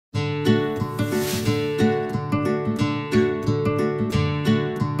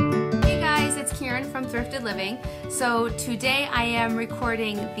Thrifted Living. So today I am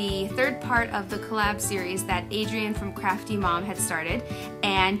recording the third part of the collab series that Adrienne from CrafTEA Mom had started,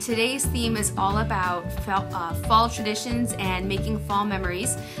 and today's theme is all about fall traditions and making fall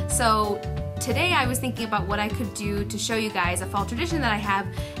memories. So today I was thinking about what I could do to show you guys a fall tradition that I have,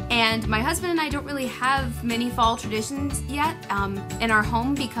 and my husband and I don't really have many fall traditions yet in our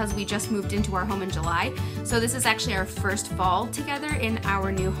home because we just moved into our home in July. So this is actually our first fall together in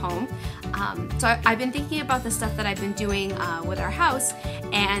our new home. So I've been thinking about the stuff that I've been doing with our house,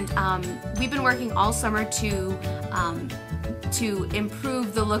 and we've been working all summer to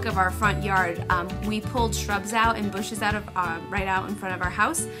improve the look of our front yard. We pulled shrubs out and bushes out of right out in front of our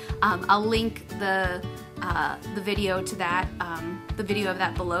house. I'll link the video to that, the video of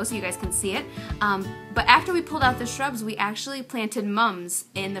that below so you guys can see it. But after we pulled out the shrubs, we actually planted mums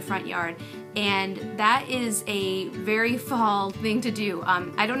in the front yard, and that is a very fall thing to do.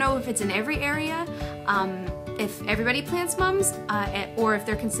 I don't know if it's in every area, if everybody plants mums, or if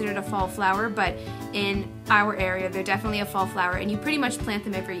they're considered a fall flower, but in our area they're definitely a fall flower, and you pretty much plant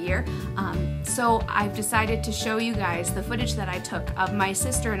them every year. So I've decided to show you guys the footage that I took of my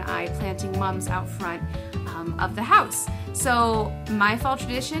sister and I planting mums out front of the house. So my fall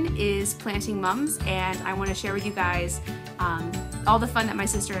tradition is planting mums, and I want to share with you guys all the fun that my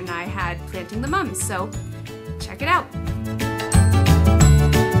sister and I had planting the mums. So check it out.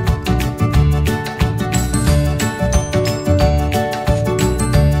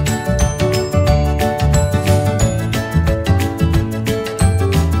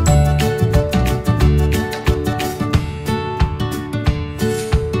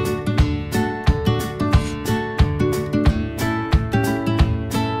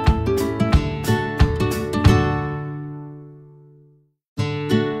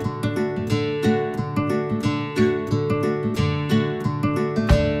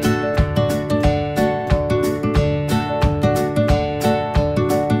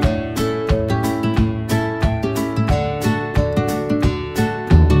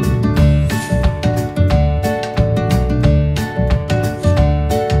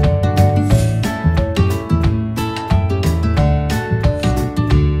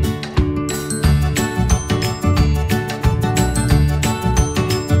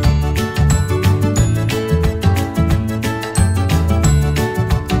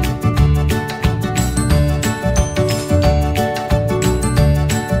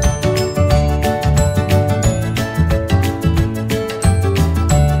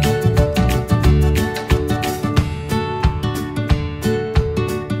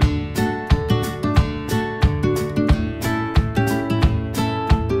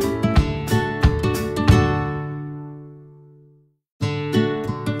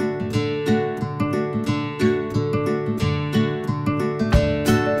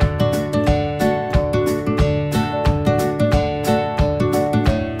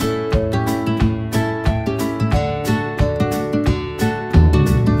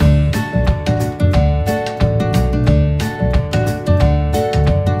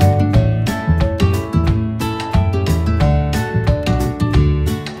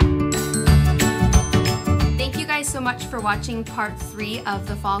 For watching part 3 of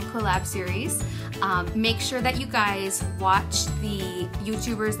the Fall Collab series. Make sure that you guys watch the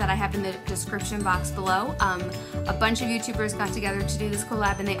YouTubers that I have in the description box below. A bunch of YouTubers got together to do this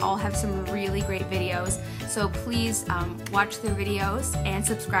collab, and they all have some really great videos. So please watch their videos and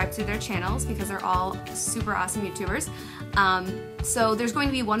subscribe to their channels because they're all super awesome YouTubers. So there's going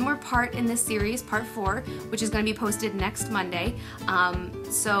to be one more part in this series, part 4, which is going to be posted next Monday.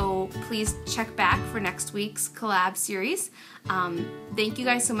 So please check back for next week's collab series. Thank you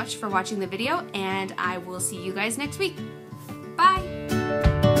guys so much for watching the video, and I will see you guys next week.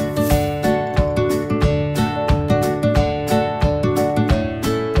 Bye!